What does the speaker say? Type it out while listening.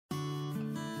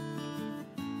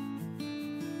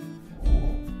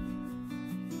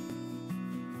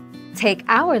Take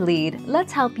our lead,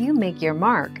 let's help you make your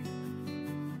mark.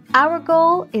 Our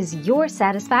goal is your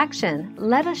satisfaction.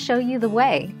 Let us show you the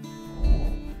way.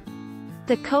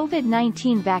 The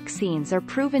COVID-19 vaccines are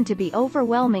proven to be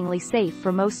overwhelmingly safe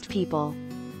for most people.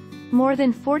 More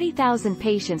than 40,000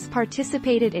 patients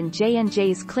participated in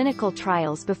J&J's clinical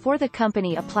trials before the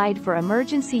company applied for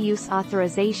emergency use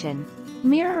authorization,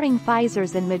 mirroring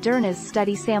Pfizer's and Moderna's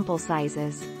study sample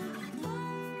sizes.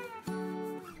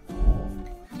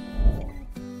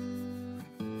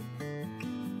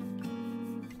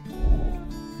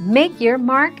 Make your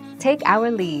mark, take our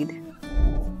lead.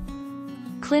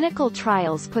 Clinical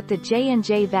trials put the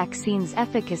J&J vaccine's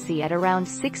efficacy at around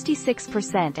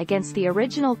 66% against the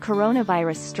original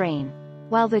coronavirus strain,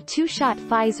 while the two-shot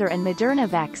Pfizer and Moderna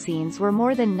vaccines were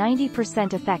more than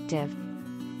 90% effective.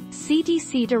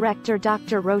 CDC Director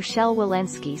Dr. Rochelle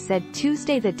Walensky said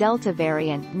Tuesday the Delta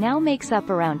variant now makes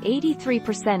up around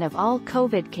 83% of all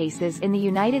COVID cases in the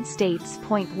United States.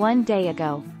 One day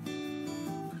ago.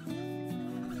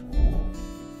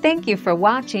 Thank you for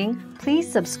watching.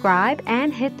 Please subscribe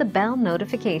and hit the bell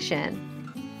notification.